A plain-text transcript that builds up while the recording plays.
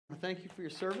Thank you for your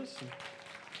service.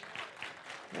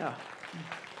 Yeah.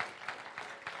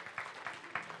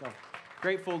 Well,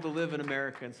 grateful to live in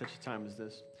America in such a time as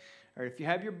this. All right, if you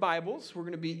have your Bibles, we're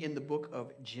going to be in the book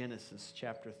of Genesis,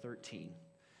 chapter 13.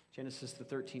 Genesis, the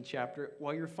 13th chapter.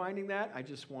 While you're finding that, I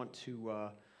just want to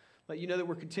let you know that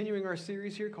we're continuing our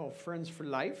series here called Friends for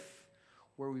Life,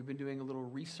 where we've been doing a little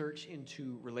research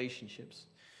into relationships.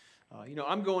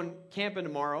 I'm going camping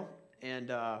tomorrow,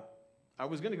 and I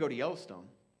was going to go to Yellowstone,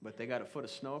 but they got a foot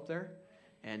of snow up there,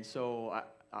 and so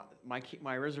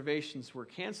my reservations were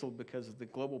canceled because of the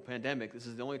global pandemic. This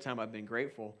is the only time I've been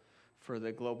grateful for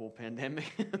the global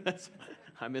pandemic.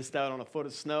 I missed out on a foot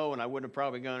of snow, and I wouldn't have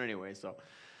probably gone anyway. So,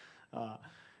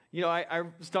 I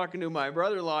was talking to my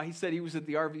brother-in-law. He said he was at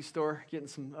the RV store getting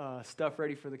some stuff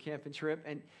ready for the camping trip,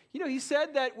 and he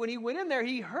said that when he went in there,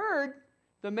 he heard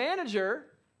the manager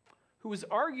who was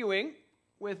arguing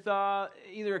with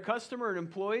either a customer or an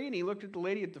employee, and he looked at the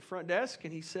lady at the front desk,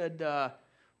 and he said,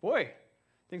 boy,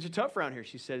 things are tough around here.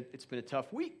 She said, it's been a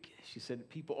tough week. She said,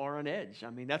 people are on edge.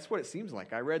 I mean, that's what it seems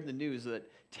like. I read in the news that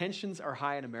tensions are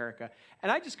high in America,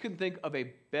 and I just couldn't think of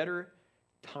a better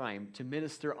time to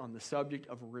minister on the subject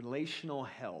of relational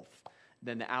health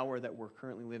than the hour that we're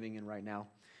currently living in right now.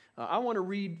 I want to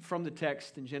read from the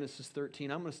text in Genesis 13.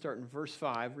 I'm going to start in verse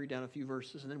 5, read down a few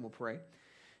verses, and then we'll pray.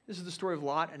 This is the story of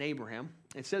Lot and Abraham.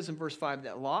 It says in verse 5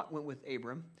 that Lot went with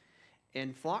Abram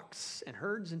in flocks and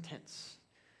herds and tents.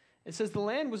 It says the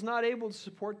land was not able to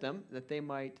support them, that they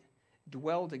might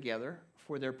dwell together,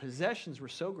 for their possessions were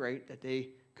so great that they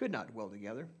could not dwell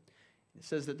together. It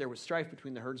says that there was strife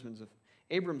between the herdsmen of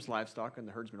Abram's livestock and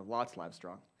the herdsmen of Lot's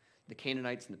livestock. The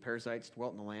Canaanites and the Perizzites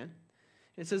dwelt in the land.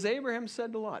 And it says Abraham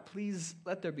said to Lot, please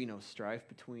let there be no strife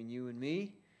between you and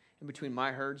me, and between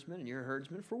my herdsmen and your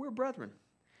herdsmen, for we're brethren.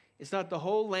 It's not the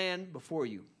whole land before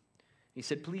you. He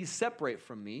said, please separate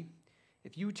from me.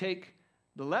 If you take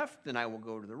the left, then I will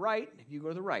go to the right. If you go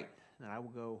to the right, then I will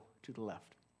go to the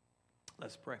left.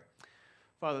 Let's pray.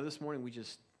 Father, this morning we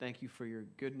just thank you for your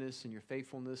goodness and your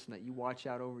faithfulness and that you watch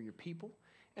out over your people.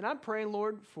 And I'm praying,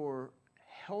 Lord, for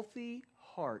healthy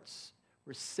hearts,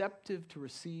 receptive to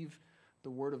receive the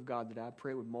word of God, that I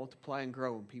pray would multiply and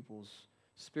grow in people's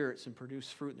spirits and produce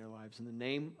fruit in their lives. In the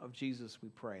name of Jesus we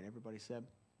pray. And everybody said,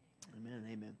 amen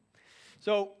and amen.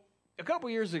 So a couple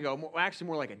years ago, actually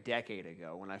more like a decade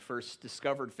ago, when I first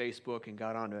discovered Facebook and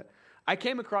got onto it, I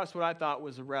came across what I thought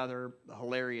was a rather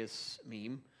hilarious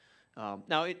meme.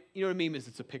 Now, you know what a meme is?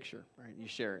 It's a picture, right? You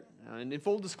share it. And in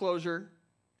full disclosure,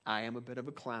 I am a bit of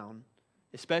a clown,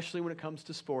 especially when it comes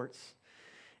to sports.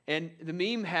 And the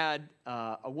meme had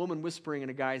a woman whispering in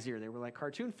a guy's ear. They were like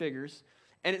cartoon figures.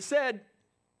 And it said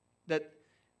that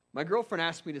my girlfriend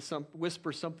asked me to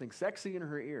whisper something sexy in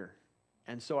her ear.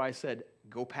 And so I said,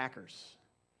 go Packers.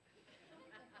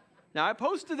 Now, I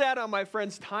posted that on my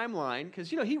friend's timeline because,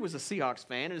 he was a Seahawks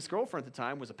fan and his girlfriend at the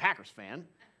time was a Packers fan.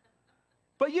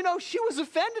 But, she was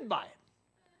offended by it.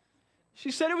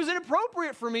 She said it was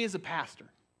inappropriate for me as a pastor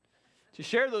to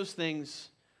share those things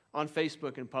on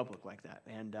Facebook in public like that.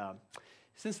 And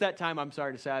since that time, I'm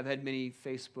sorry to say, I've had many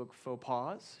Facebook faux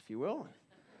pas, if you will.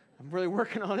 I'm really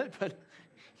working on it, but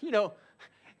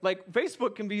like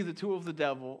Facebook can be the tool of the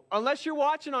devil. Unless you're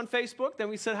watching on Facebook, then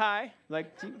we said hi.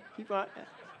 Like, keep on.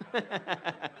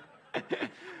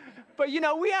 But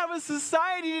we have a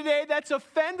society today that's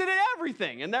offended at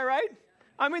everything. Isn't that right?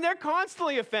 I mean, they're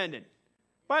constantly offended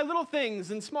by little things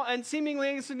and small and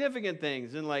seemingly insignificant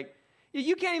things. And like,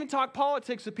 you can't even talk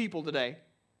politics with people today.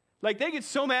 Like, they get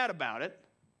so mad about it.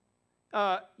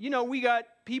 We got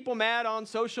people mad on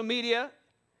social media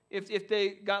if they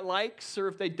got likes or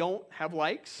if they don't have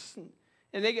likes.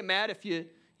 And they get mad if you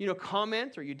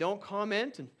comment or you don't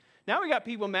comment. And now we got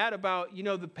people mad about,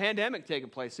 the pandemic taking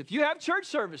place. If you have church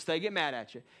service, they get mad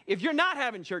at you. If you're not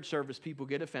having church service, people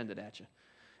get offended at you.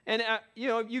 And,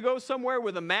 if you go somewhere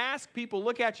with a mask, people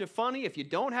look at you funny. If you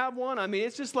don't have one, I mean,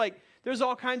 it's just like there's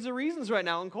all kinds of reasons right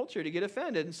now in culture to get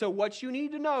offended. And so what you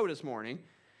need to know this morning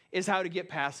is how to get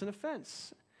past an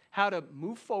offense, how to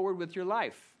move forward with your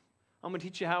life. I'm going to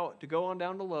teach you how to go on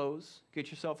down to Lowe's,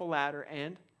 get yourself a ladder,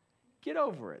 and get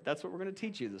over it. That's what we're going to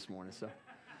teach you this morning. So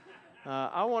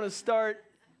I want to start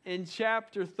in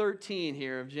chapter 13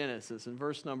 here of Genesis, in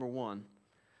verse number 1.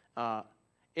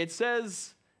 It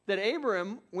says that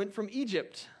Abram went from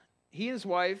Egypt, he and his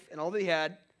wife and all that he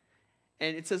had,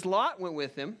 and it says Lot went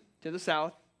with him to the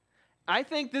south. I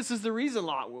think this is the reason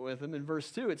Lot went with him. In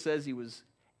verse 2, it says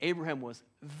Abraham was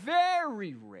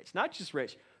very rich, not just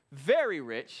rich, very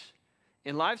rich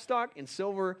in livestock, in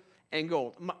silver, and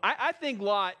gold. I think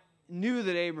Lot knew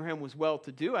that Abraham was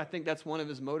well-to-do. I think that's one of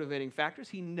his motivating factors.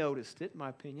 He noticed it, in my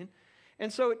opinion.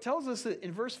 And so it tells us that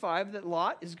in verse 5 that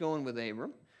Lot is going with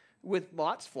Abram, with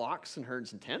Lot's flocks and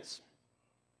herds and tents.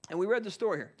 And we read the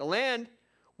story here. The land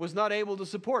was not able to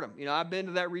support him. I've been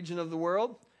to that region of the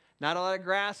world. Not a lot of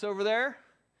grass over there.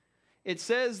 It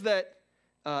says that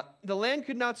the land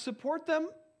could not support them,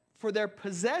 for their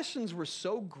possessions were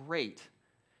so great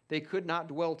they could not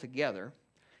dwell together.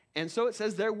 And so it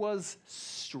says there was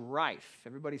strife.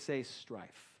 Everybody say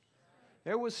strife.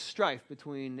 There was strife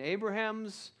between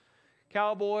Abraham's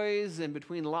cowboys and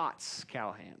between Lot's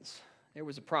cowhands. There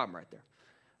was a problem right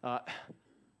there.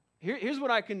 Here's what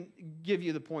I can give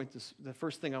you the point, the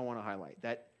first thing I want to highlight,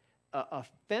 that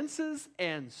offenses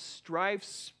and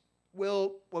strifes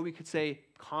will, what we could say,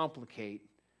 complicate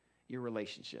your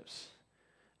relationships.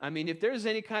 I mean, if there's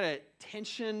any kind of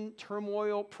tension,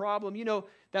 turmoil, problem,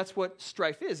 that's what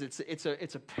strife is. It's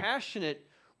a passionate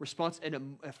response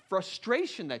and a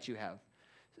frustration that you have,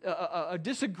 a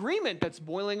disagreement that's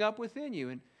boiling up within you.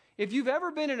 And if you've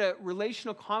ever been in a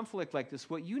relational conflict like this,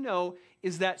 what you know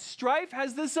is that strife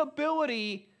has this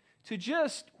ability to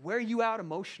just wear you out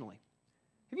emotionally.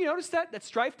 Have you noticed that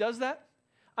strife does that?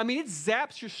 I mean, it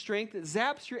zaps your strength, it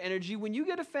zaps your energy. When you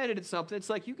get offended at something, it's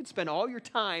like you can spend all your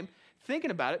time thinking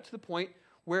about it to the point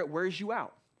where it wears you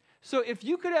out. So if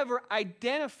you could ever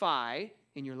identify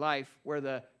in your life where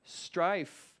the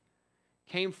strife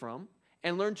came from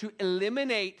and learn to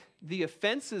eliminate the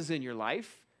offenses in your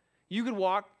life, you could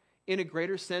walk in a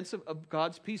greater sense of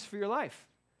God's peace for your life.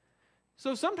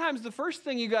 So sometimes the first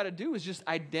thing you got to do is just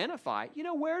identify,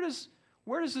 where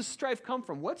does this strife come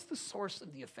from? What's the source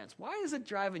of the offense? Why is it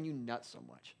driving you nuts so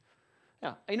much?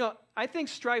 Yeah, I think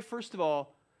strife, first of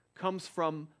all, comes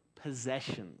from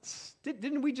possessions.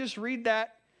 Didn't we just read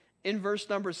that in verse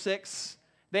number 6?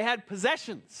 They had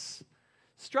possessions.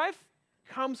 Strife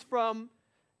comes from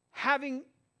having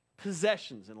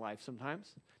possessions in life sometimes.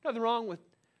 Nothing wrong with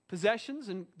possessions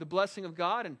and the blessing of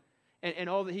God and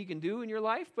all that he can do in your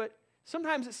life, but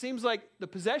sometimes it seems like the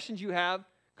possessions you have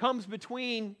comes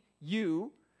between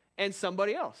you and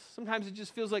somebody else. Sometimes it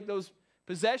just feels like those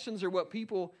possessions are what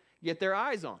people get their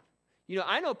eyes on.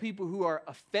 I know people who are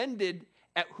offended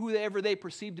at whoever they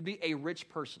perceive to be a rich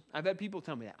person. I've had people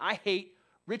tell me that. I hate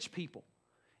rich people.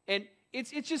 And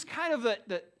it's just kind of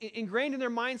ingrained in their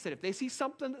mindset. If they see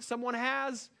something that someone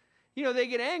has, they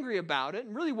get angry about it.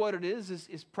 And really what it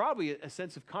is probably a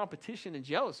sense of competition and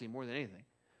jealousy more than anything.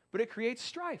 But it creates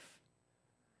strife.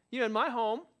 In my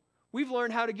home, we've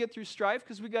learned how to get through strife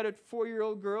because we got a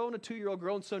 4-year-old girl and a 2-year-old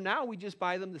girl. And so now we just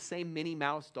buy them the same Minnie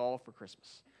Mouse doll for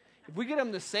Christmas. If we get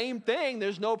them the same thing,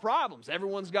 there's no problems.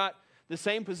 Everyone's got the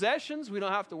same possessions. We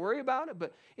don't have to worry about it.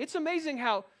 But it's amazing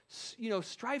how,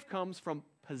 strife comes from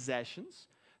possessions.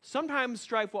 Sometimes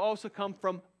strife will also come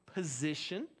from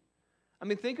position. I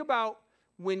mean, think about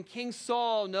when King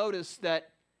Saul noticed that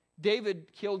David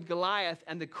killed Goliath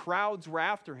and the crowds were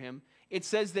after him. It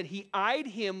says that he eyed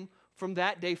him from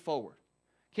that day forward.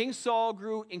 King Saul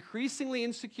grew increasingly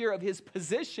insecure of his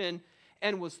position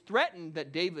and was threatened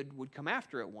that David would come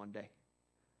after it one day.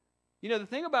 The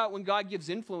thing about when God gives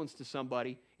influence to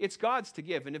somebody, it's God's to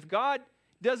give. And if God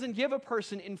doesn't give a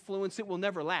person influence, it will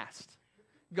never last.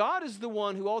 God is the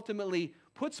one who ultimately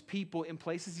puts people in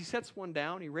places. He sets one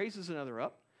down, he raises another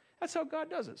up. That's how God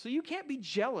does it. So you can't be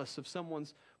jealous of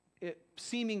someone's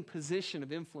seeming position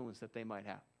of influence that they might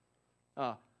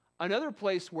have. Another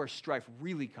place where strife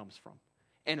really comes from,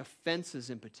 and offenses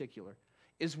in particular,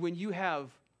 is when you have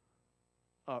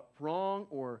wrong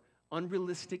or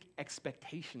unrealistic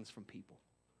expectations from people.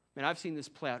 And I've seen this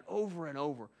play out over and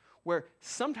over, where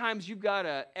sometimes you've got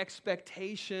an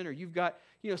expectation or you've got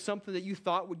something that you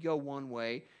thought would go one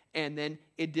way, and then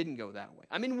it didn't go that way.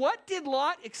 I mean, what did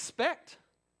Lot expect?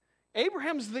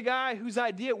 Abraham's the guy whose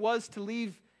idea it was to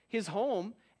leave his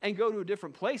home and go to a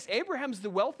different place. Abraham's the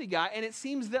wealthy guy, and it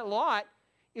seems that Lot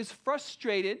is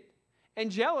frustrated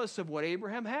and jealous of what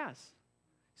Abraham has.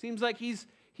 Seems like he's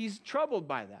troubled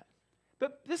by that.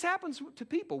 But this happens to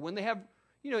people when they have,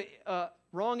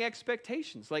 wrong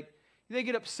expectations. Like they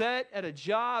get upset at a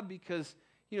job because,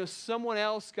 someone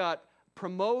else got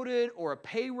promoted or a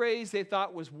pay raise they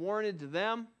thought was warranted to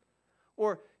them.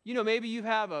 Or, maybe you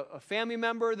have a family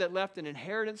member that left an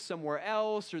inheritance somewhere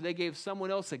else, or they gave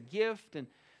someone else a gift. And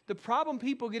the problem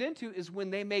people get into is when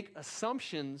they make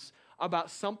assumptions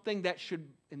about something that should,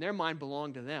 in their mind,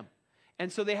 belong to them.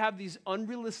 And so they have these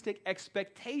unrealistic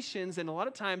expectations, and a lot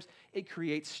of times it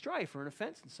creates strife or an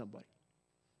offense in somebody.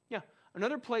 Yeah,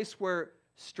 another place where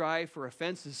strife or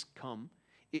offenses come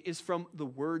is from the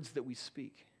words that we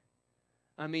speak.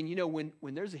 I mean,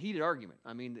 when there's a heated argument,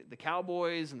 the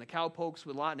cowboys and the cowpokes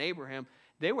with Lot and Abraham,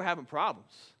 they were having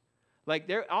problems. Like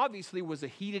there obviously was a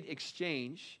heated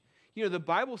exchange. You know, the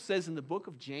Bible says in the book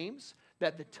of James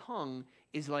that the tongue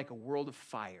is like a world of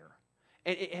fire.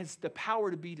 And it has the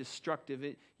power to be destructive.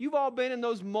 You've all been in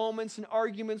those moments and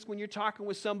arguments when you're talking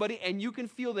with somebody and you can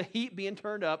feel the heat being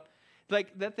turned up,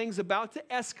 like that thing's about to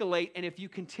escalate. And if you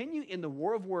continue in the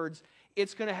war of words,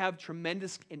 it's going to have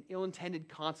tremendous and ill-intended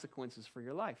consequences for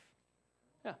your life.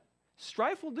 Yeah.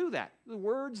 Strife will do that. The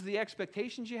words, the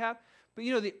expectations you have. But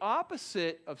you know, the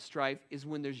opposite of strife is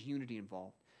when there's unity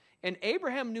involved. And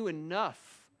Abraham knew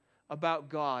enough about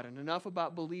God and enough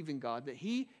about believing God that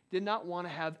he did not want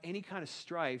to have any kind of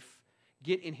strife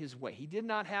get in his way. He did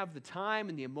not have the time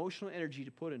and the emotional energy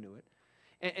to put into it.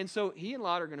 And so he and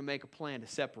Lot are going to make a plan to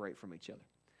separate from each other.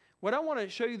 What I want to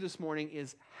show you this morning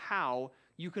is how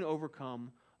you can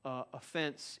overcome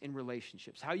offense in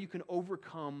relationships, how you can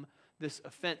overcome this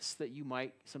offense that you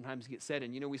might sometimes get set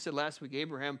in. You know, we said last week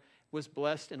Abraham was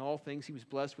blessed in all things. He was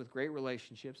blessed with great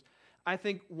relationships. I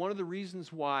think one of the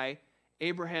reasons why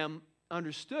Abraham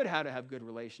understood how to have good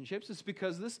relationships is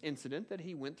because of this incident that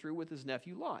he went through with his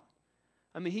nephew Lot.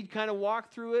 I mean, he'd kind of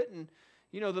walked through it, and,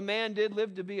 you know, the man did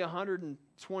live to be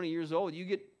 120 years old. You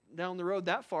get down the road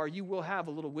that far, you will have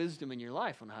a little wisdom in your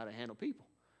life on how to handle people.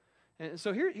 And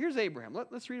so here's Abraham.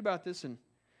 Let's read about this in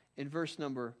verse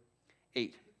number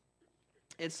 8.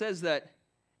 It says that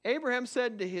Abraham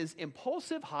said to his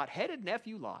impulsive, hot-headed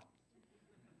nephew Lot,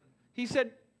 he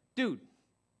said, dude,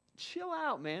 chill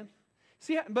out, man.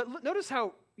 See, but notice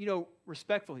how, you know,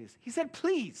 respectful he is. He said,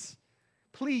 please,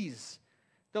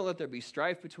 don't let there be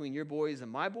strife between your boys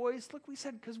and my boys. Look, we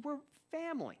said, because we're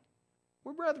family.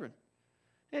 We're brethren.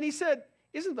 And he said,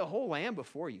 isn't the whole land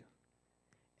before you?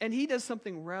 And he does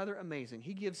something rather amazing.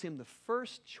 He gives him the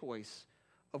first choice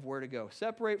of where to go.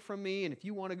 Separate from me, and if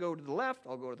you want to go to the left,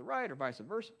 I'll go to the right, or vice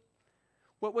versa.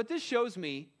 What this shows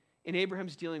me in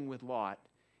Abraham's dealing with Lot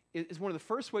is one of the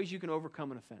first ways you can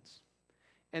overcome an offense.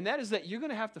 And that is that you're going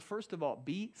to have to, first of all,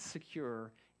 be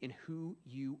secure in who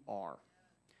you are.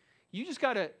 You just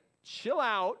got to chill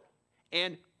out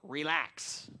and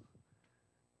relax.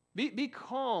 Be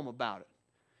calm about it.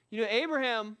 You know,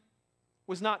 Abraham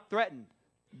was not threatened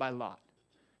by Lot.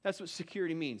 That's what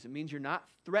security means. It means you're not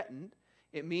threatened.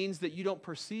 It means that you don't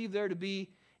perceive there to be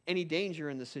any danger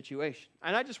in the situation.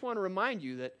 And I just want to remind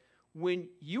you that when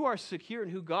you are secure in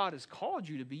who God has called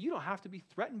you to be, you don't have to be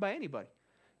threatened by anybody.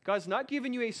 God's not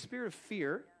giving you a spirit of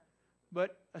fear,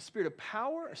 but a spirit of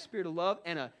power, a spirit of love,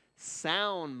 and a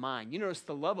sound mind. You notice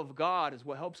the love of God is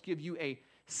what helps give you a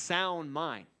sound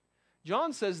mind.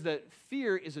 John says that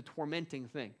fear is a tormenting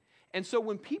thing. And so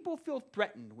when people feel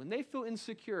threatened, when they feel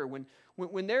insecure, when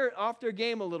they're off their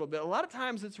game a little bit, a lot of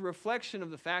times it's a reflection of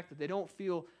the fact that they don't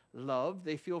feel loved,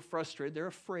 they feel frustrated, they're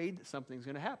afraid that something's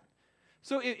going to happen.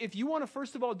 So if you want to,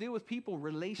 first of all, deal with people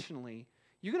relationally,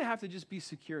 you're going to have to just be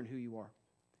secure in who you are.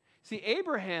 See,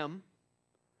 Abraham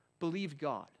believed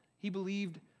God. He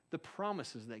believed the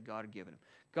promises that God had given him.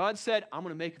 God said, I'm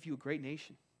going to make of you a great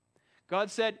nation. God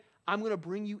said, I'm going to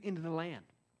bring you into the land.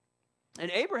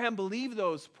 And Abraham believed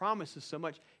those promises so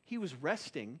much, he was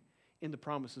resting in the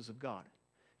promises of God.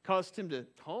 It caused him to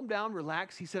calm down,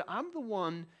 relax. He said, I'm the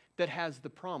one that has the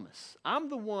promise. I'm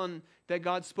the one that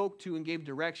God spoke to and gave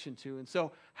direction to. And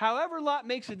so, however Lot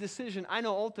makes a decision, I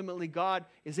know ultimately God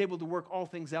is able to work all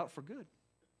things out for good.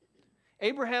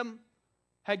 Abraham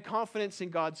had confidence in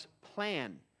God's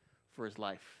plan for his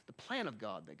life, the plan of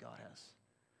God that God has.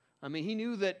 I mean, he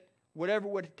knew that whatever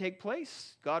would take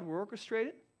place, God would orchestrate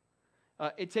it.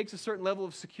 It takes a certain level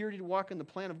of security to walk in the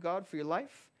plan of God for your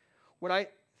life. What I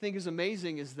think is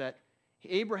amazing is that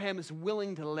Abraham is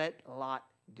willing to let Lot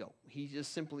go. He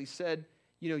just simply said,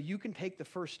 you know, you can take the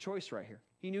first choice right here.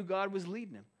 He knew God was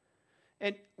leading him.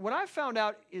 And what I found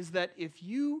out is that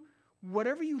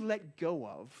whatever you let go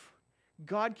of,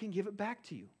 God can give it back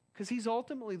to you because he's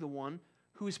ultimately the one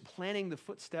who is planning the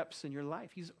footsteps in your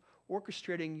life. He's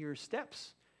orchestrating your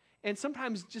steps. And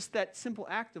sometimes just that simple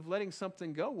act of letting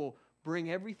something go will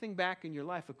bring everything back in your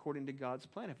life according to God's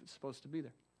plan if it's supposed to be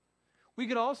there. We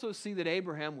could also see that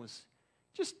Abraham was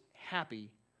just happy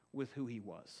with who he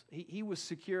was. He was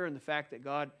secure in the fact that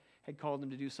God had called him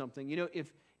to do something. You know,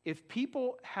 if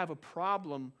people have a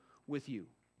problem with you,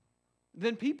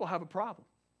 then people have a problem.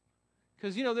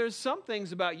 Because, you know, there's some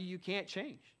things about you can't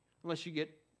change unless you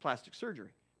get plastic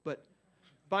surgery. But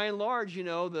by and large, you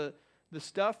know, the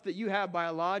stuff that you have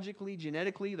biologically,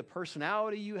 genetically, the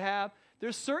personality you have,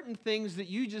 there's certain things that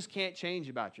you just can't change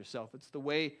about yourself. It's the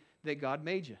way that God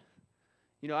made you.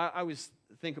 You know, I always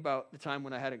think about the time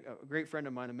when I had a great friend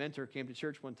of mine, a mentor, came to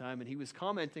church one time, and he was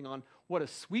commenting on what a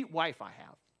sweet wife I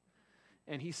have.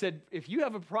 And he said, if you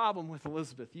have a problem with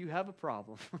Elizabeth, you have a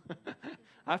problem.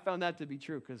 I found that to be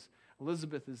true because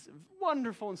Elizabeth is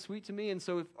wonderful and sweet to me. And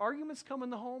so if arguments come in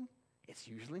the home, it's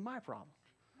usually my problem.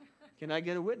 Can I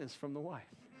get a witness from the wife?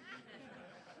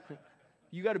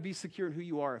 You got to be secure in who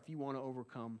you are if you want to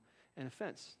overcome an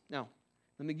offense. Now,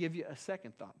 let me give you a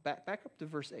second thought. Back up to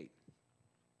verse 8.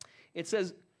 It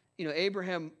says,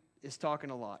 Abraham is talking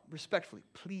a lot. Respectfully,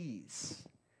 please,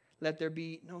 let there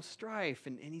be no strife.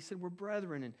 And he said, we're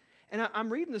brethren. And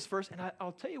I'm reading this verse, and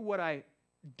I'll tell you what I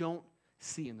don't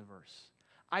see in the verse.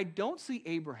 I don't see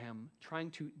Abraham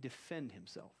trying to defend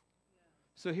himself.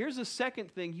 So here's the second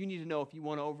thing you need to know if you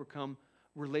want to overcome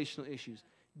relational issues.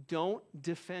 Don't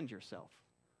defend yourself,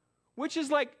 which is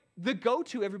like the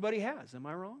go-to everybody has. Am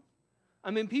I wrong?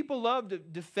 I mean, people love to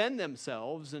defend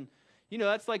themselves, and,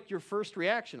 that's like your first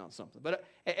reaction on something. But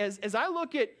as I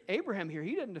look at Abraham here,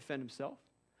 he didn't defend himself.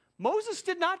 Moses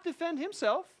did not defend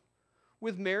himself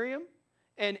with Miriam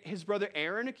and his brother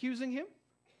Aaron accusing him.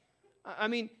 I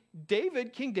mean,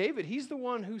 King David, he's the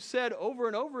one who said over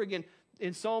and over again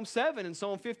in Psalm 7 and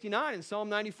Psalm 59 and Psalm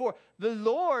 94, the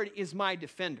Lord is my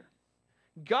defender.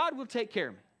 God will take care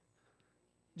of me.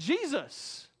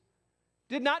 Jesus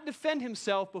did not defend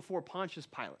himself before Pontius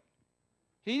Pilate.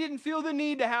 He didn't feel the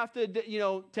need to have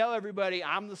to, tell everybody,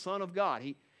 I'm the Son of God.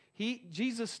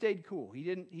 Jesus stayed cool. He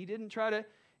didn't try to,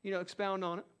 expound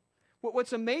on it.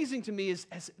 What's amazing to me is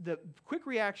the quick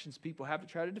reactions people have to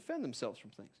try to defend themselves from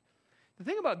things. The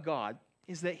thing about God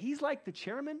is that he's like the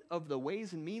chairman of the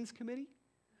Ways and Means Committee,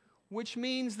 which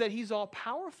means that he's all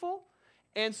powerful.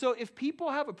 And so if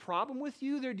people have a problem with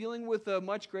you, they're dealing with a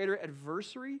much greater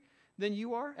adversary than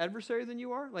you are.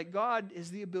 Like God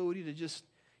is the ability to just,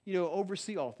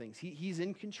 oversee all things. He's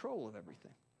in control of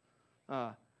everything.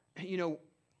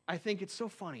 I think it's so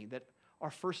funny that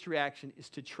our first reaction is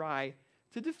to try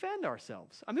to defend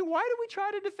ourselves. I mean, why do we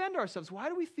try to defend ourselves? Why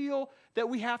do we feel that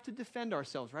we have to defend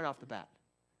ourselves right off the bat?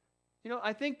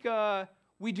 I think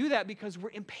we do that because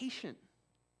we're impatient.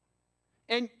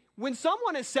 And when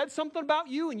someone has said something about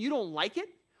you and you don't like it,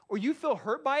 or you feel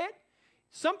hurt by it,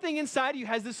 something inside of you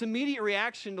has this immediate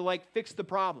reaction to fix the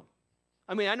problem.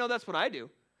 I mean, I know that's what I do.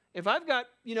 If I've got,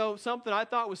 something I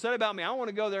thought was said about me, I want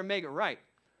to go there and make it right.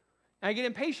 And I get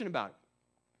impatient about it.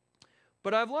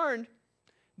 But I've learned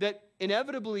that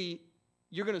inevitably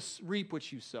you're going to reap what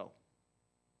you sow.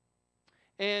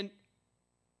 And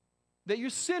that your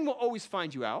sin will always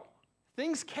find you out.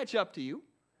 Things catch up to you.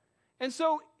 And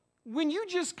so when you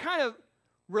just kind of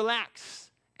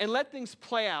relax and let things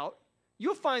play out,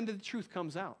 you'll find that the truth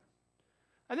comes out.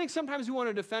 I think sometimes we want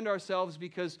to defend ourselves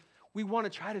because we want to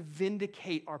try to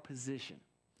vindicate our position.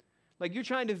 Like you're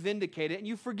trying to vindicate it, and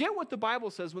you forget what the Bible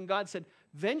says when God said,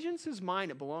 vengeance is mine,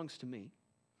 it belongs to me.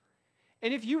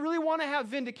 And if you really want to have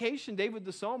vindication, David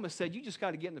the psalmist said, you just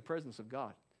got to get in the presence of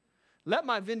God. Let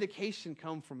my vindication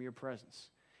come from your presence.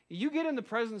 You get in the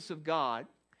presence of God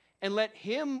and let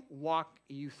him walk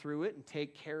you through it and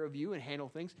take care of you and handle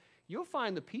things, you'll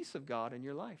find the peace of God in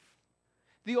your life.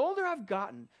 The older I've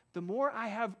gotten, the more I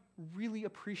have really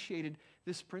appreciated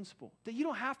this principle, that you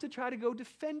don't have to try to go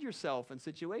defend yourself in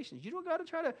situations. You don't got to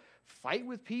try to fight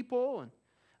with people. And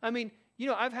I mean,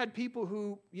 I've had people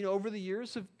who, over the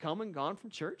years have come and gone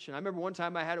from church. And I remember one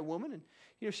time I had a woman and,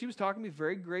 she was talking to me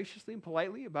very graciously and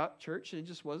politely about church, and it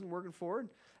just wasn't working for her. And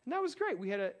that was great. We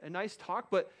had a nice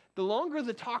talk, but the longer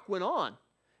the talk went on,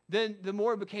 then the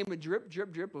more it became a drip,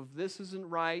 drip, drip of this isn't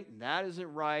right, and that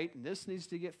isn't right, and this needs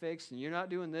to get fixed, and you're not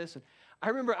doing this. And I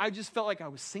remember I just felt like I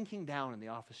was sinking down in the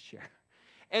office chair.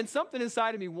 And something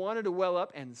inside of me wanted to well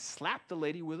up and slap the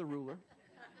lady with a ruler.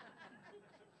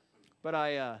 But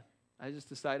I just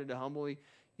decided to humbly,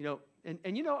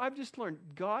 I've just learned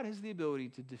God has the ability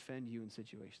to defend you in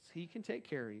situations. He can take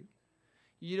care of you.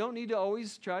 You don't need to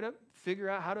always try to figure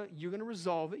out you're going to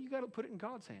resolve it. You got to put it in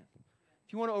God's hand.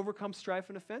 If you want to overcome strife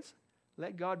and offense,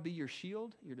 let God be your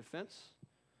shield, your defense,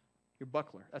 your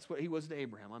buckler. That's what he was to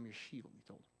Abraham. I'm your shield, he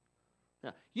told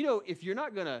him. Now, if you're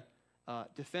not going to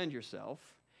defend yourself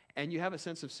and you have a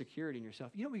sense of security in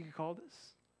yourself, you know what we could call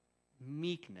this?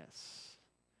 Meekness.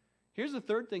 Here's the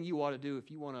third thing you ought to do if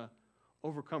you want to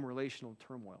overcome relational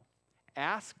turmoil.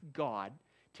 Ask God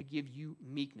to give you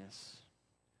meekness.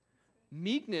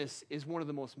 Meekness is one of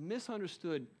the most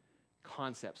misunderstood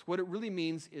concepts. What it really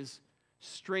means is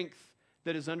strength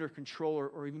that is under control,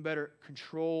 or even better,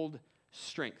 controlled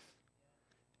strength.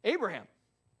 Abraham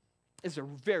is a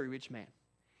very rich man.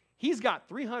 He's got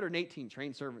 318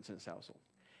 trained servants in his household.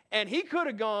 And he could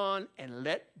have gone and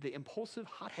let the impulsive,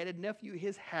 hot-headed nephew of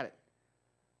his had it.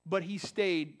 But he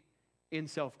stayed in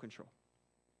self-control.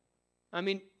 I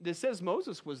mean, this says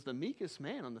Moses was the meekest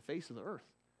man on the face of the earth.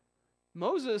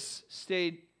 Moses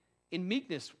stayed in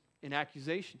meekness in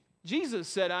accusation. Jesus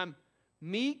said, I'm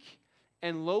meek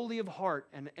and lowly of heart,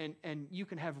 and you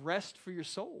can have rest for your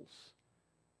souls.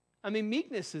 I mean,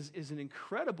 meekness is an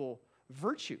incredible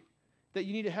virtue that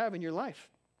you need to have in your life.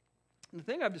 And the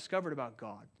thing I've discovered about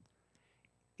God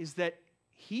is that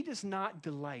he does not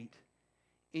delight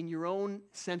in your own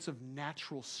sense of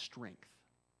natural strength.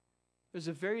 There's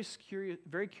a very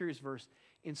curious verse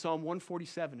in Psalm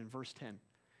 147 in verse 10.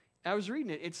 I was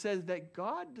reading it. It says that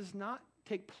God does not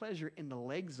take pleasure in the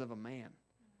legs of a man.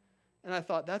 And I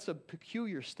thought, that's a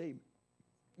peculiar statement.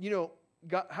 You know,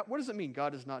 God, what does it mean,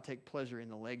 God does not take pleasure in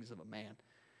the legs of a man?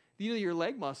 You know, your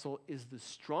leg muscle is the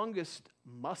strongest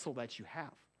muscle that you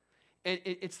have. And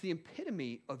it's the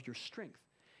epitome of your strength.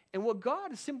 And what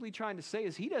God is simply trying to say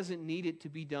is he doesn't need it to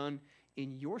be done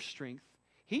in your strength.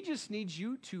 He just needs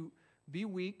you to be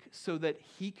weak so that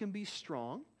he can be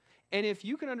strong. And if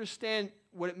you can understand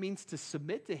what it means to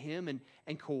submit to him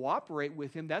and cooperate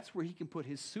with him, that's where he can put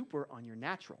his super on your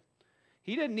natural.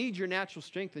 He doesn't need your natural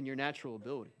strength and your natural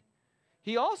ability.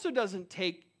 He also doesn't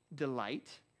take delight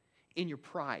in your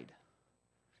pride.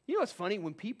 You know what's funny?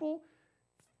 When people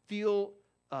feel,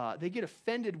 they get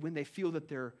offended when they feel that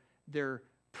their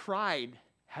pride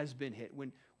has been hit.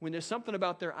 When there's something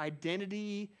about their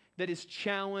identity that is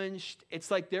challenged,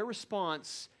 it's like their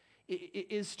response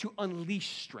is to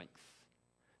unleash strength.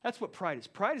 That's what pride is.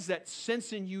 Pride is that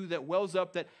sense in you that wells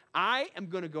up that I am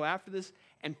going to go after this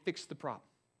and fix the problem.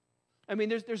 I mean,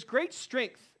 there's great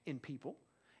strength in people,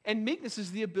 and meekness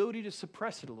is the ability to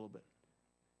suppress it a little bit.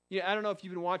 Yeah, I don't know if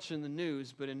you've been watching the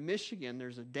news, but in Michigan,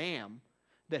 there's a dam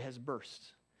that has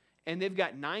burst, and they've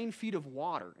got 9 feet of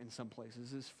water in some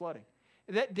places. It's flooding.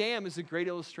 And that dam is a great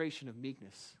illustration of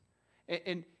meekness,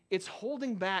 and it's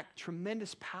holding back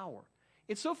tremendous power.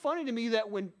 It's so funny to me that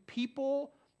when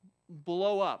people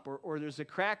blow up or there's a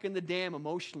crack in the dam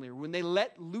emotionally, or when they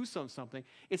let loose on something,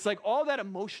 it's like all that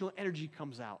emotional energy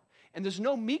comes out. And there's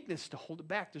no meekness to hold it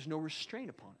back. There's no restraint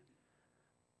upon it.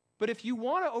 But if you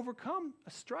want to overcome a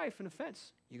strife and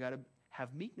offense, you got to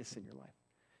have meekness in your life.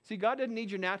 See, God doesn't need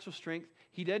your natural strength.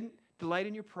 He doesn't delight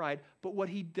in your pride. But what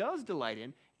he does delight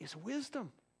in is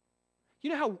wisdom.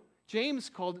 You know how James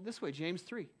called it this way, James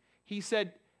 3. He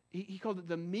said, he called it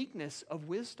the meekness of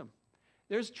wisdom.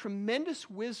 There's tremendous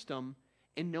wisdom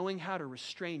in knowing how to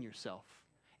restrain yourself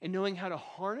and knowing how to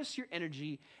harness your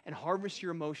energy and harvest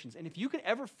your emotions. And if you can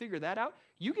ever figure that out,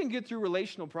 you can get through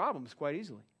relational problems quite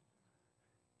easily.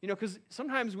 You know, because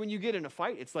sometimes when you get in a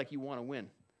fight, it's like you want to win.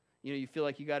 You know, you feel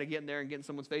like you got to get in there and get in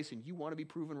someone's face and you want to be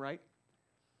proven right.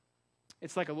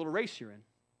 It's like a little race you're in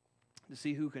to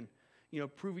see who can,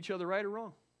 prove each other right or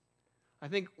wrong. I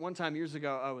think one time years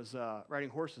ago, I was riding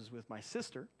horses with my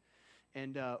sister,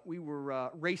 and we were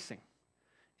racing.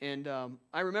 And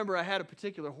I remember I had a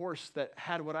particular horse that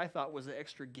had what I thought was an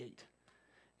extra gait.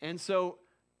 And so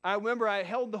I remember I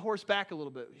held the horse back a little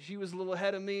bit. She was a little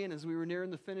ahead of me, and as we were nearing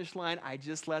the finish line, I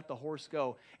just let the horse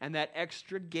go. And that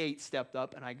extra gait stepped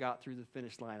up, and I got through the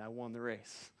finish line. I won the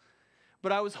race.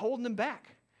 But I was holding him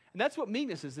back. And that's what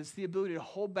meekness is. It's the ability to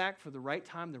hold back for the right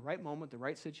time, the right moment, the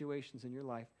right situations in your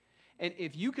life. And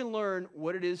if you can learn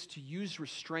what it is to use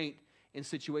restraint in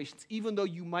situations, even though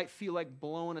you might feel like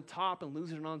blowing a top and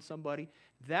losing it on somebody,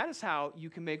 that is how you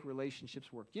can make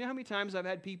relationships work. You know how many times I've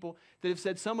had people that have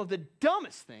said some of the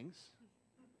dumbest things,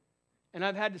 and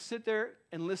I've had to sit there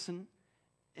and listen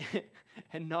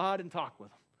and nod and talk with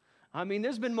them. I mean,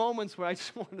 there's been moments where I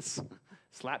just want to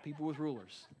slap people with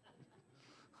rulers.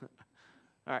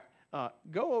 All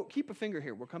right, keep a finger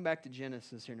here. We'll come back to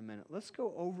Genesis here in a minute. Let's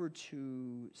go over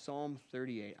to Psalm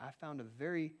 38. I found a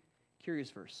very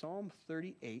curious verse, Psalm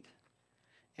 38.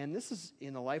 And this is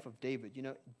in the life of David. You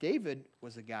know, David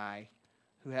was a guy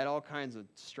who had all kinds of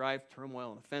strife,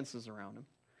 turmoil, and offenses around him.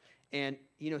 And,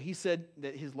 he said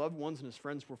that his loved ones and his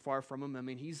friends were far from him. I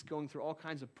mean, he's going through all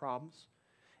kinds of problems.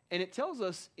 And it tells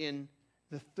us in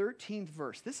the 13th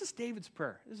verse, this is David's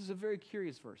prayer. This is a very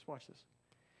curious verse. Watch this.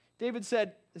 David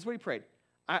said, this is what he prayed.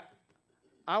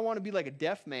 I want to be like a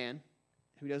deaf man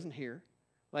who doesn't hear,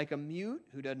 like a mute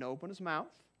who doesn't open his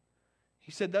mouth.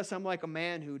 He said, thus I'm like a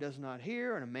man who does not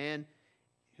hear and a man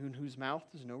in whose mouth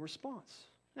is no response.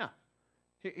 Now,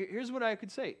 here's what I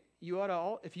could say. You ought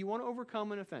to, if you want to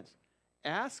overcome an offense,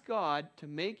 ask God to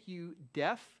make you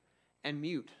deaf and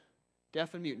mute.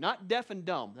 Deaf and mute. Not deaf and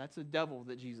dumb. That's a devil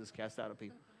that Jesus cast out of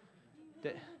people.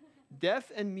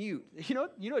 Deaf and mute. You know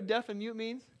what deaf and mute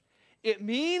means? It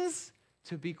means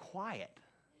to be quiet.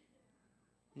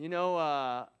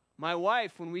 My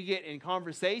wife, when we get in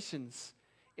conversations,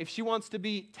 if she wants to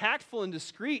be tactful and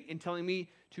discreet in telling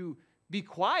me to be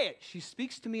quiet, she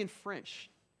speaks to me in French.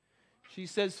 She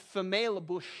says, "Fermez la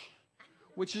bouche,"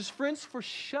 which is French for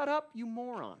 "shut up, you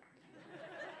moron."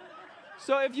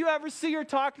 So if you ever see her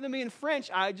talking to me in French,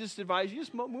 I just advise you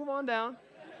just move on down.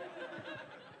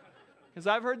 Because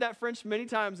I've heard that French many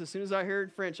times. As soon as I hear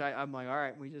French, I'm like, all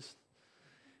right, we just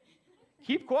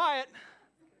keep quiet.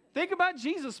 Think about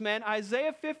Jesus, man.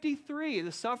 Isaiah 53,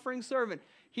 the suffering servant.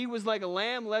 He was like a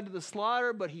lamb led to the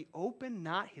slaughter, but he opened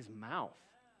not his mouth.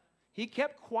 He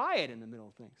kept quiet in the middle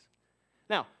of things.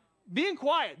 Now, being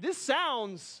quiet, this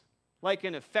sounds like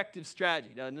an effective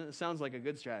strategy, doesn't it? It sounds like a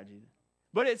good strategy.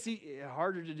 But it's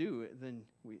harder to do than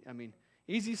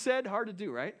easy said, hard to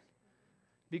do, right?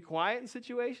 Be quiet in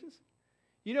situations.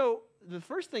 You know, the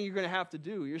first thing you're going to have to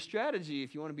do, your strategy,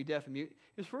 if you want to be deaf and mute,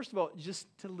 is first of all, just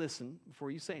to listen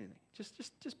before you say anything.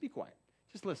 Just be quiet.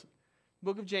 Just listen. The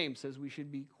book of James says we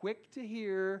should be quick to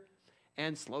hear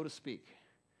and slow to speak.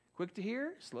 Quick to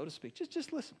hear, slow to speak.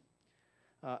 Just listen.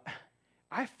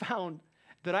 I found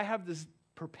that I have this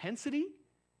propensity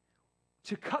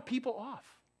to cut people off.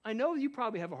 I know you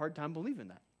probably have a hard time believing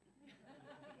that.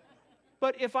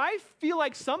 But if I feel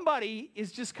like somebody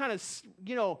is just kind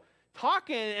of,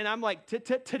 talking, and I'm like,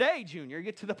 today, Junior,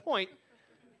 get to the point,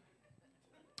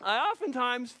 I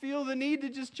oftentimes feel the need to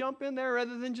just jump in there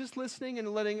rather than just listening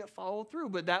and letting it follow through.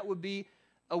 But that would be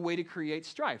a way to create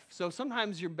strife. So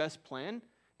sometimes your best plan,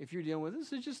 if you're dealing with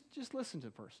this, is just listen to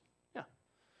the person. Yeah.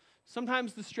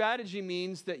 Sometimes the strategy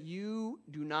means that you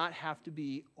do not have to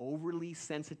be overly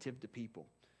sensitive to people.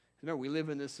 Remember, we live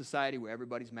in this society where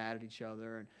everybody's mad at each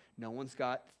other and no one's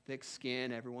got thick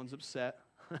skin, everyone's upset.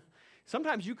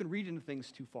 Sometimes you can read into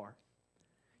things too far.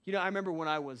 I remember when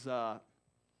I was about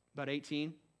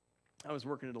 18, I was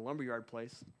working at a lumberyard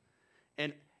place,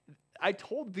 and I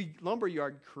told the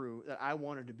lumberyard crew that I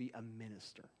wanted to be a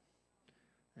minister.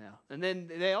 Yeah, and then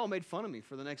they all made fun of me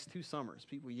for the next 2 summers,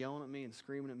 people yelling at me and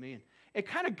screaming at me, and it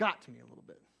kind of got to me a little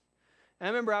bit. And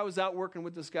I remember I was out working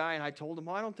with this guy, and I told him,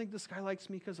 I don't think this guy likes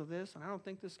me because of this, and I don't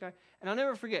think this guy, and I'll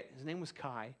never forget, his name was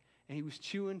Kai, and he was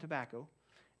chewing tobacco,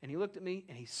 and he looked at me,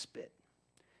 and he spit.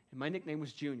 And my nickname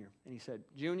was Junior, and he said,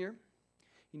 "Junior,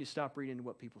 you need to stop reading into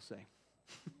what people say."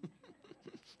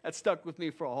 That stuck with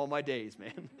me for all my days,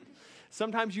 man.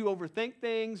 Sometimes you overthink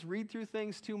things, read through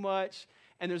things too much,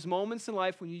 and there's moments in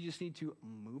life when you just need to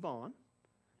move on,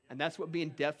 and that's what being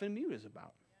deaf and mute is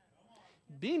about.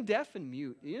 Being deaf and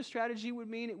mute, strategy would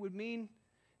mean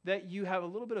that you have a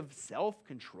little bit of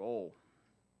self-control.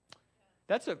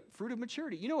 That's a fruit of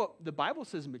maturity. You know what the Bible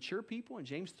says? Mature people in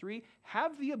James 3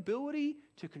 have the ability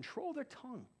to control their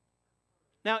tongue.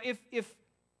 Now, if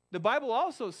the Bible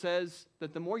also says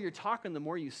that the more you're talking, the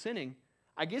more you're sinning,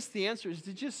 I guess the answer is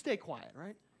to just stay quiet,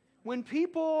 right? When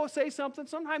people say something,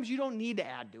 sometimes you don't need to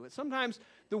add to it. Sometimes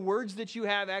the words that you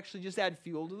have actually just add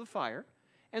fuel to the fire.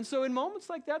 And so in moments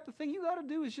like that, the thing you got to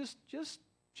do is just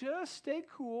stay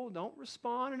cool. Don't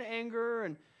respond in anger.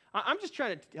 And I'm just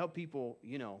trying to help people,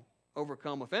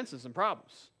 overcome offenses and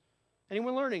problems.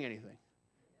 Anyone learning anything?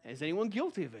 Is anyone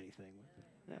guilty of anything?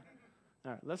 Yeah.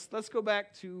 All right, let's go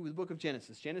back to the book of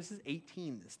Genesis. Genesis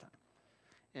 18 this time.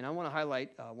 And I want to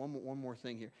highlight one more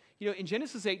thing here. In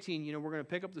Genesis 18, we're going to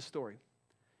pick up the story.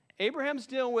 Abraham's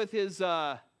dealing with his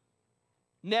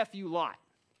nephew Lot.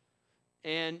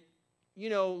 And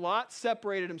Lot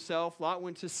separated himself. Lot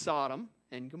went to Sodom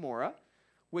and Gomorrah,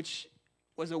 which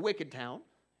was a wicked town.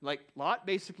 Like, Lot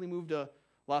basically moved to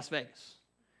Las Vegas.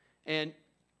 And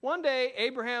one day,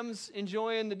 Abraham's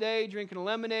enjoying the day, drinking a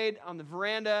lemonade on the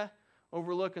veranda,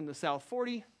 overlooking the South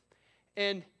 40.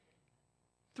 And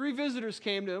 3 visitors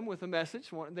came to him with a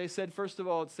message. They said, first of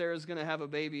all, Sarah's going to have a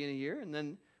baby in a year. And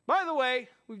then, by the way,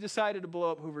 we've decided to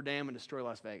blow up Hoover Dam and destroy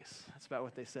Las Vegas. That's about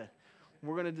what they said.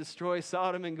 We're going to destroy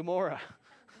Sodom and Gomorrah.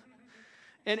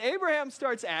 And Abraham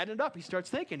starts adding it up. He starts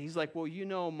thinking. He's like,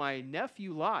 well, my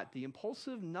nephew Lot, the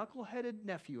impulsive, knuckleheaded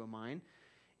nephew of mine,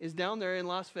 is down there in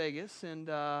Las Vegas, and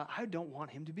I don't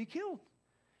want him to be killed.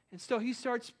 And so he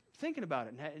starts thinking about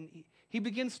it, and he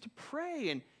begins to pray.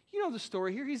 And you know the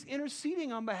story here. He's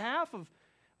interceding on behalf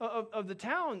of the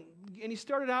town, and he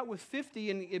started out with 50,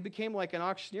 and it became like an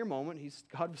auctioneer moment.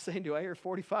 God was saying, do I hear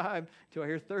 45? Do I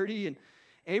hear 30? And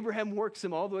Abraham works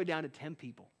him all the way down to 10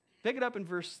 people. Pick it up in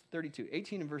verse 32,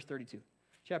 18 and verse 32.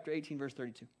 Chapter 18, verse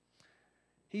 32.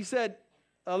 He said,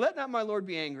 let not my Lord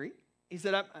be angry. He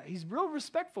said, he's real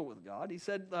respectful with God. He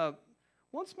said,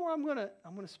 once more I'm gonna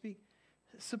speak.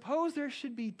 Suppose there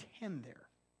should be 10 there.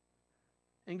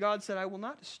 And God said, I will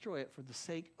not destroy it for the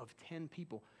sake of 10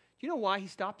 people. Do you know why he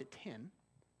stopped at 10? It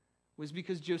was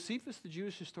because Josephus, the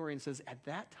Jewish historian, says at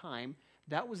that time,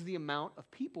 that was the amount of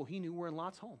people he knew were in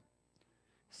Lot's home.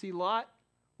 See, Lot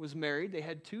was married. They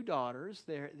had 2 daughters.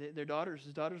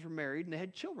 His daughters were married, and they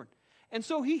had children. And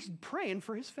so he's praying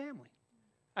for his family.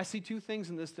 I see two things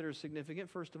in this that are significant.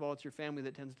 First of all, it's your family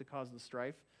that tends to cause the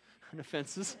strife and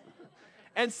offenses.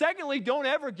 And secondly, don't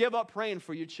ever give up praying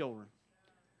for your children.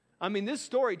 I mean, this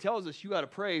story tells us you got to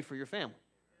pray for your family.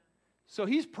 So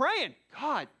he's praying,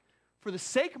 God, for the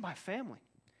sake of my family.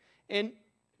 And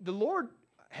the Lord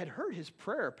had heard his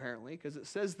prayer, apparently, because it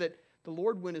says that the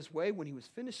Lord went his way when he was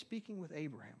finished speaking with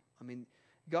Abraham. I mean,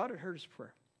 God had heard his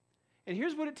prayer. And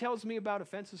here's what it tells me about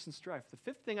offenses and strife. The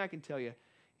fifth thing I can tell you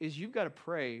is you've got to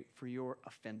pray for your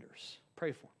offenders.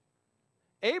 Pray for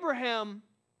them. Abraham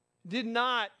did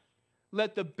not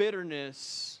let the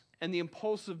bitterness and the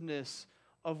impulsiveness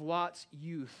of Lot's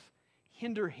youth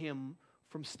hinder him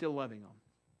from still loving them.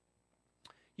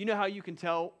 You know how you can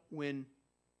tell when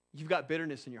you've got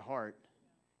bitterness in your heart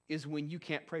is when you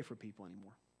can't pray for people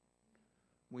anymore.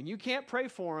 When you can't pray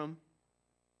for them,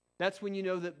 that's when you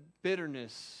know that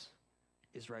bitterness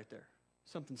is right there.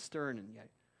 Something stirring in you.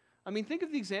 I mean, think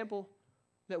of the example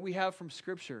that we have from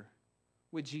Scripture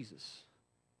with Jesus.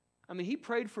 I mean, he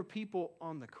prayed for people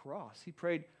on the cross. He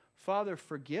prayed, Father,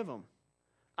 forgive them.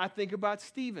 I think about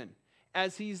Stephen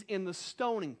as he's in the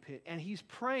stoning pit, and he's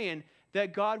praying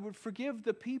that God would forgive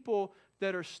the people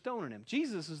that are stoning him.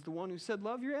 Jesus is the one who said,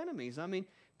 love your enemies. I mean,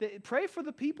 pray for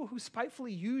the people who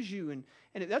spitefully use you, and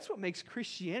that's what makes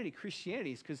Christianity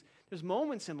is because there's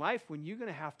moments in life when you're going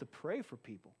to have to pray for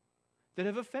people that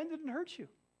have offended and hurt you.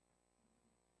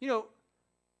 You know,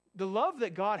 the love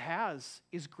that God has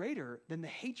is greater than the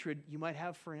hatred you might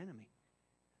have for an enemy.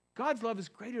 God's love is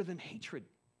greater than hatred.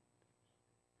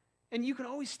 And you can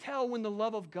always tell when the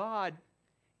love of God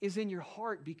is in your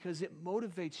heart because it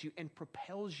motivates you and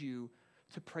propels you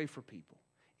to pray for people.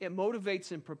 It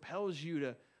motivates and propels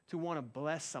you to want to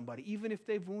bless somebody, even if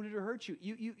they've wounded or hurt you.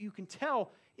 You can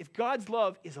tell if God's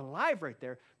love is alive right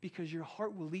there because your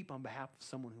heart will leap on behalf of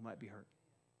someone who might be hurt.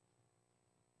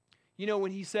 You know,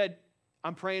 when he said,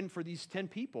 I'm praying for these 10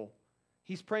 people,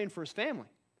 he's praying for his family.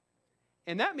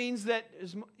 And that means that,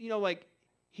 you know, like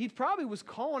he probably was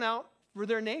calling out for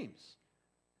their names.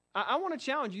 I want to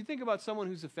challenge you. Think about someone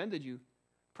who's offended you.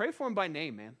 Pray for them by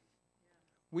name, man.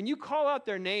 When you call out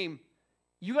their name,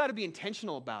 you got to be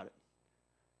intentional about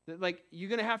it. Like, you're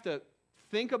going to have to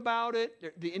think about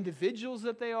it, the individuals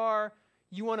that they are.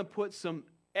 You want to put some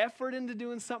effort into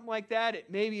doing something like that. It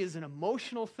maybe is an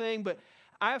emotional thing, but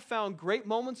I have found great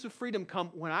moments of freedom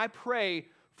come when I pray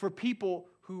for people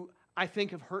who I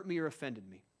think have hurt me or offended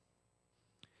me.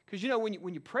 Because, you know,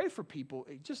 when you pray for people,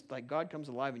 it just like God comes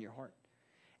alive in your heart.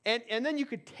 And then you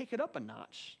could take it up a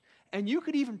notch. And you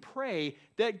could even pray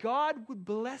that God would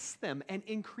bless them and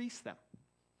increase them.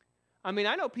 I mean,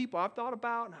 I know people I've thought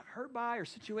about and I've hurt by or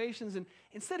situations, and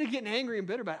instead of getting angry and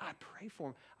bitter about it, I pray for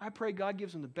them. I pray God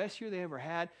gives them the best year they ever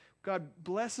had. God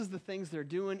blesses the things they're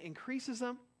doing, increases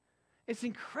them. It's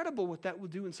incredible what that will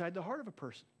do inside the heart of a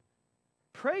person.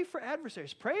 Pray for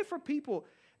adversaries. Pray for people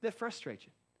that frustrate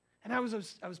you. And I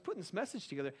was putting this message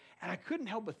together, and I couldn't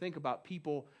help but think about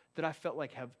people that I felt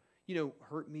like have, you know,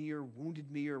 hurt me or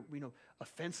wounded me or, you know,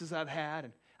 offenses I've had.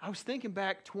 And I was thinking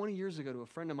back 20 years ago to a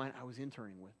friend of mine I was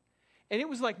interning with. And it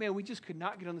was like, man, we just could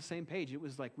not get on the same page. It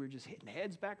was like we were just hitting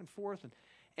heads back and forth.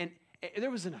 And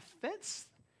there was an offense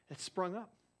that sprung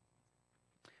up.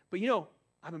 But, you know,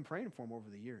 I've been praying for him over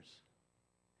the years.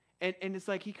 And it's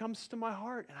like he comes to my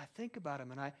heart, and I think about him,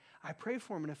 and I pray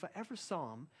for him. And if I ever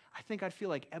saw him, I think I'd feel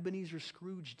like Ebenezer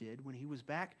Scrooge did when he was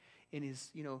back in his,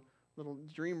 you know, little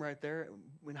dream right there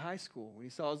in high school, when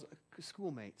he saw his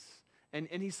schoolmates. And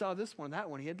he saw this one, that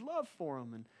one. He had love for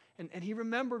them, and he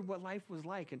remembered what life was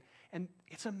like. And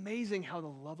it's amazing how the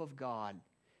love of God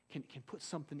can put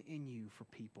something in you for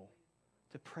people,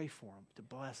 to pray for them, to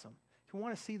bless them, to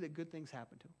want to see that good things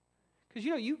happen to them. Because,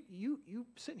 you know, you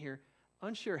sitting here,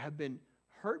 unsure, have been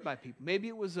hurt by people. Maybe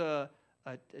it was a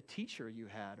teacher you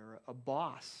had or a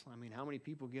boss. I mean, how many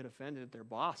people get offended at their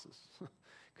bosses?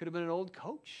 Could have been an old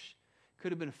coach.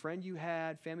 Could have been a friend you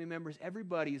had, family members.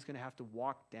 Everybody is going to have to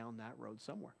walk down that road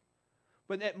somewhere.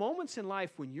 But at moments in life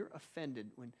when you're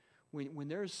offended, when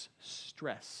there's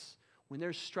stress, when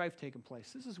there's strife taking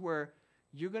place, this is where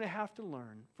you're going to have to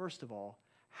learn, first of all,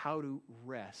 how to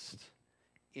rest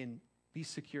and be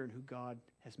secure in who God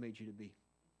has made you to be.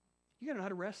 You got to know how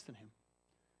to rest in him.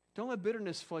 Don't let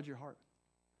bitterness flood your heart.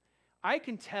 I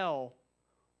can tell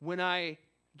when I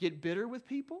get bitter with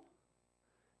people,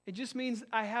 it just means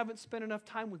I haven't spent enough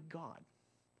time with God.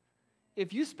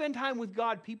 If you spend time with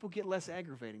God, people get less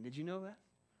aggravating. Did you know that?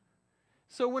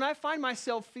 So when I find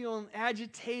myself feeling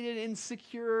agitated,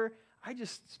 insecure, I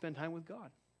just spend time with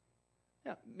God.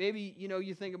 Yeah, maybe, you know,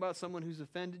 you think about someone who's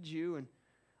offended you, and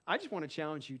I just want to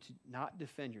challenge you to not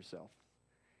defend yourself.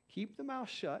 Keep the mouth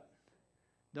shut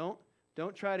Don't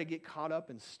try to get caught up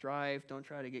in strife. Don't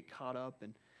try to get caught up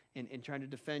in trying to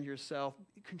defend yourself.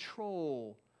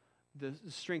 Control the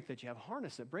strength that you have.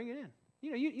 Harness it. Bring it in.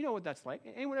 You know what that's like.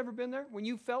 Anyone ever been there? When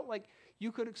you felt like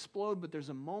you could explode, but there's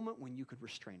a moment when you could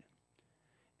restrain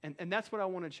it. And that's what I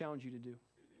want to challenge you to do.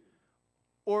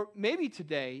 Or maybe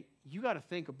today, you got to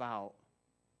think about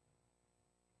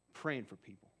praying for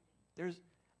people.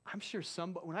 I'm sure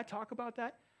when I talk about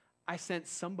that, I sense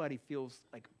somebody feels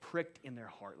like pricked in their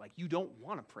heart, like you don't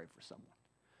want to pray for someone.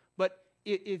 But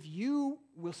if you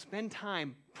will spend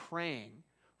time praying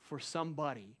for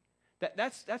somebody,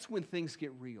 that's when things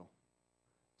get real.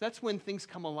 That's when things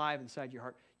come alive inside your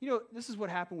heart. This is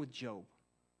what happened with Job.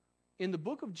 In the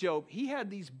book of Job, he had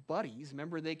these buddies.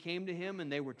 Remember, they came to him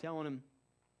and they were telling him,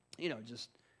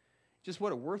 just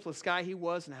what a worthless guy he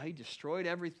was and how he destroyed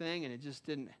everything, and it just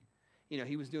didn't,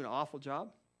 he was doing an awful job.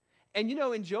 And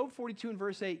in Job 42 and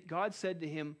verse 8, God said to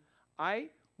him, I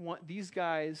want these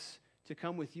guys to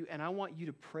come with you, and I want you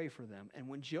to pray for them. And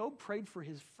when Job prayed for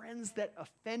his friends that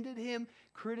offended him,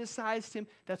 criticized him,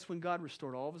 that's when God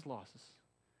restored all of his losses.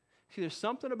 See, there's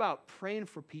something about praying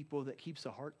for people that keeps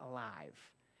the heart alive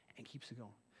and keeps it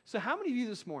going. So how many of you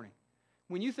this morning,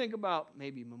 when you think about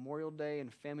maybe Memorial Day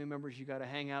and family members you got to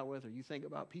hang out with, or you think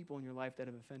about people in your life that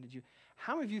have offended you,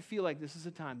 how many of you feel like this is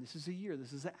a time, this is a year,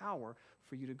 this is an hour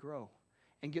for you to grow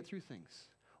and get through things?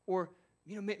 Or,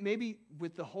 maybe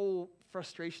with the whole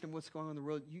frustration of what's going on in the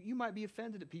world, you might be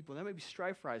offended at people. There might be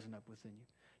strife rising up within you.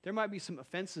 There might be some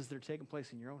offenses that are taking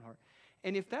place in your own heart.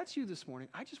 And if that's you this morning,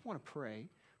 I just want to pray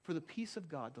for the peace of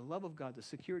God, the love of God, the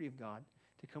security of God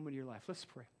to come into your life. Let's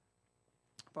pray.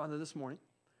 Father, this morning,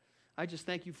 I just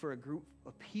thank you for a group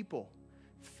of people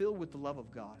filled with the love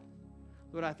of God.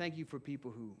 Lord, I thank you for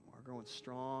people who are growing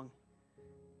strong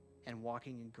and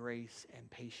walking in grace and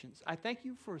patience. I thank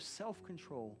you for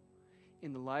self-control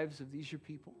in the lives of these your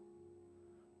people.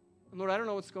 And Lord, I don't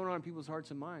know what's going on in people's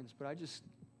hearts and minds, but I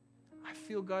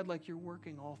feel, God, like you're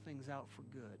working all things out for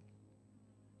good.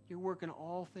 You're working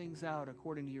all things out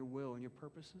according to your will and your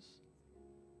purposes.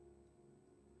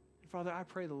 And Father, I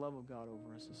pray the love of God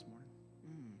over us this morning.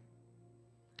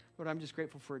 Lord, I'm just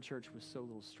grateful for a church with so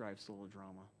little strife, so little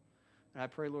drama. And I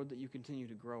pray, Lord, that you continue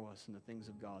to grow us in the things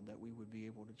of God, that we would be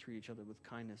able to treat each other with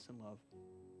kindness and love.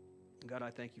 And God,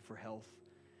 I thank you for health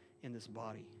in this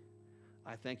body.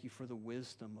 I thank you for the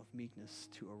wisdom of meekness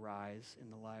to arise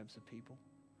in the lives of people.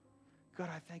 God,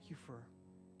 I thank you for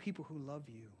people who love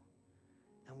you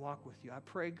and walk with you. I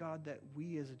pray, God, that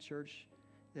we as a church,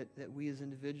 that we as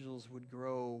individuals would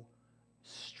grow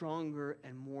stronger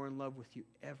and more in love with you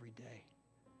every day.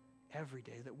 Every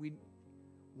day, that we'd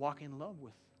walk in love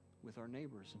with our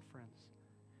neighbors and friends.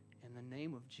 In the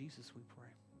name of Jesus, we pray.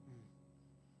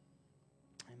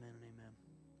 Amen and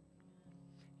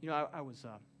amen.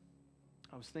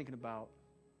 I was thinking about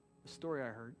a story I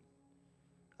heard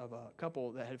of a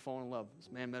couple that had fallen in love. This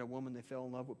man met a woman, they fell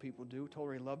in love, what people do, told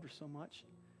her he loved her so much.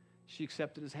 She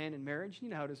accepted his hand in marriage. You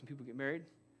know how it is when people get married.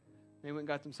 They went and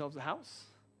got themselves a house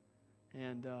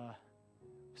and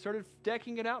started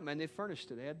decking it out, man. They furnished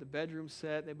it. They had the bedroom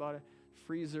set. They bought a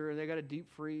freezer. They got a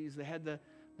deep freeze. They had the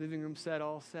living room set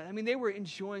all set. I mean, they were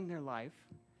enjoying their life.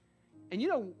 And you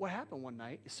know what happened one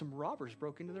night? Some robbers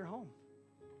broke into their home.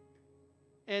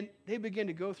 And they began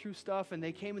to go through stuff, and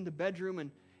they came in the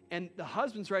bedroom, and the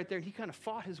husband's right there, and he kind of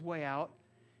fought his way out.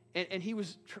 And he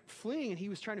was fleeing, and he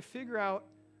was trying to figure out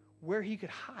where he could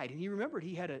hide. And he remembered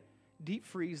he had a deep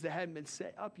freeze that hadn't been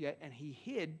set up yet, and he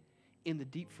hid in the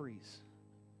deep freeze.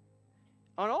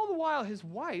 And all the while, his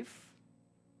wife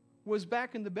was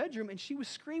back in the bedroom, and she was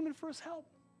screaming for his help.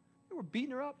 They were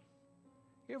beating her up.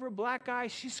 Gave her a black eye.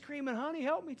 She's screaming, honey,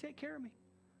 help me, take care of me.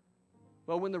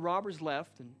 Well, when the robbers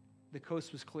left and the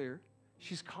coast was clear,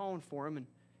 she's calling for him, and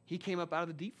he came up out of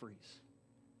the deep freeze.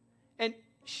 And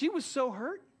she was so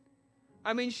hurt.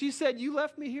 I mean, she said, you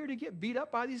left me here to get beat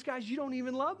up by these guys. You don't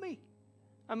even love me.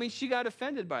 I mean, she got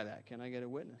offended by that. Can I get a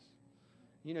witness?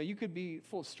 You could be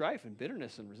full of strife and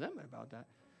bitterness and resentment about that.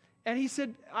 And he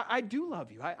said, I do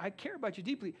love you. I care about you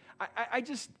deeply. I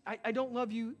don't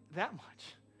love you that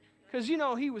much. Because,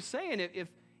 he was saying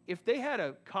if they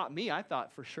had caught me, I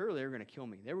thought for sure they were going to kill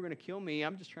me. They were going to kill me.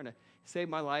 I'm just trying to save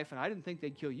my life, and I didn't think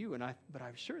they'd kill you, but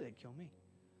I was sure they'd kill me.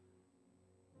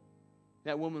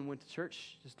 That woman went to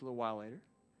church just a little while later,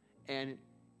 and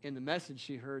in the message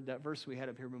she heard that verse we had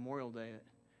up here, Memorial Day, that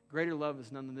greater love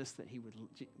is none than this, that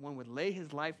one would lay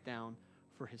his life down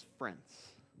for his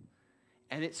friends.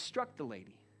 And it struck the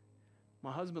lady.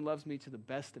 My husband loves me to the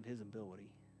best of his ability,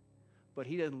 but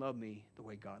he doesn't love me the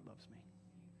way God loves me.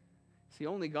 See,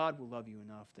 only God will love you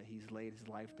enough that he's laid his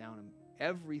life down and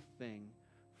everything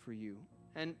for you.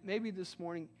 And maybe this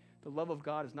morning, the love of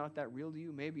God is not that real to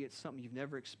you. Maybe it's something you've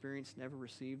never experienced, never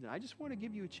received. And I just want to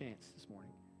give you a chance this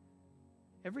morning.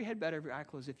 Every head bowed, every eye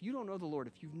closed. If you don't know the Lord,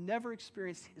 if you've never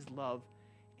experienced his love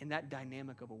in that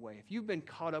dynamic of a way, if you've been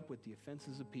caught up with the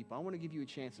offenses of people, I want to give you a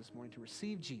chance this morning to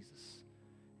receive Jesus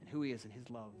and who he is and his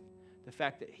love. The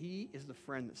fact that he is the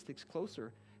friend that sticks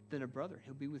closer than a brother.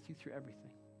 He'll be with you through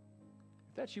everything.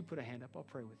 If that's you, put a hand up. I'll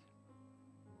pray with you.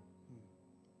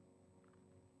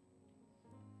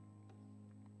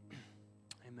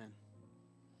 Amen.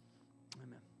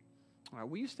 Amen. All right,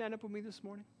 will you stand up with me this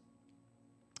morning?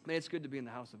 Man, it's good to be in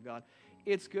the house of God.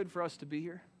 It's good for us to be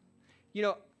here. You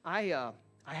know, I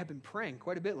have been praying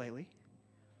quite a bit lately,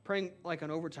 praying like on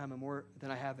overtime and more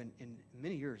than I have in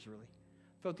many years, really.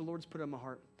 I felt the Lord's put it on my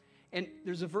heart. And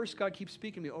there's a verse God keeps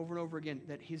speaking to me over and over again,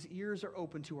 that his ears are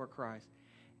open to our cries.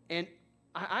 And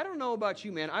I don't know about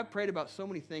you, man. I've prayed about so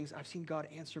many things. I've seen God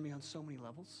answer me on so many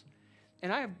levels.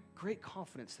 And I have great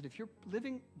confidence that if you're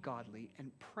living godly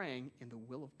and praying in the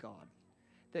will of God,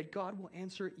 that God will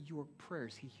answer your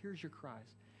prayers. He hears your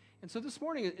cries. And so this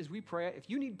morning, as we pray, if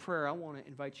you need prayer, I want to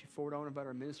invite you forward. I want to invite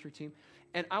our ministry team.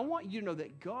 And I want you to know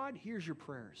that God hears your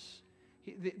prayers.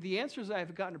 The answers I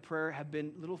have gotten to prayer have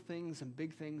been little things and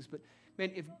big things. But,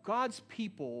 man, if God's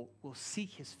people will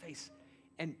seek his face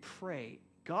and pray,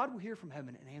 God will hear from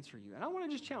heaven and answer you. And I want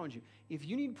to just challenge you. If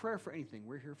you need prayer for anything,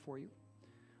 we're here for you.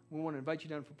 We want to invite you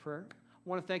down for prayer. I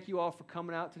want to thank you all for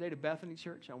coming out today to Bethany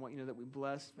Church. I want you to know that we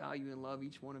bless, value, and love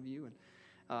each one of you.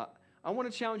 And I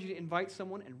want to challenge you to invite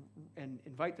someone and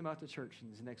invite them out to church in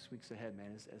these next weeks ahead,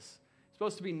 man. It's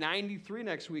supposed to be 93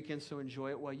 next weekend, so enjoy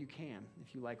it while you can,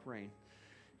 if you like rain.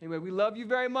 Anyway, we love you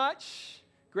very much.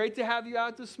 Great to have you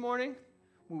out this morning.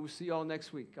 We will see you all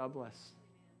next week. God bless.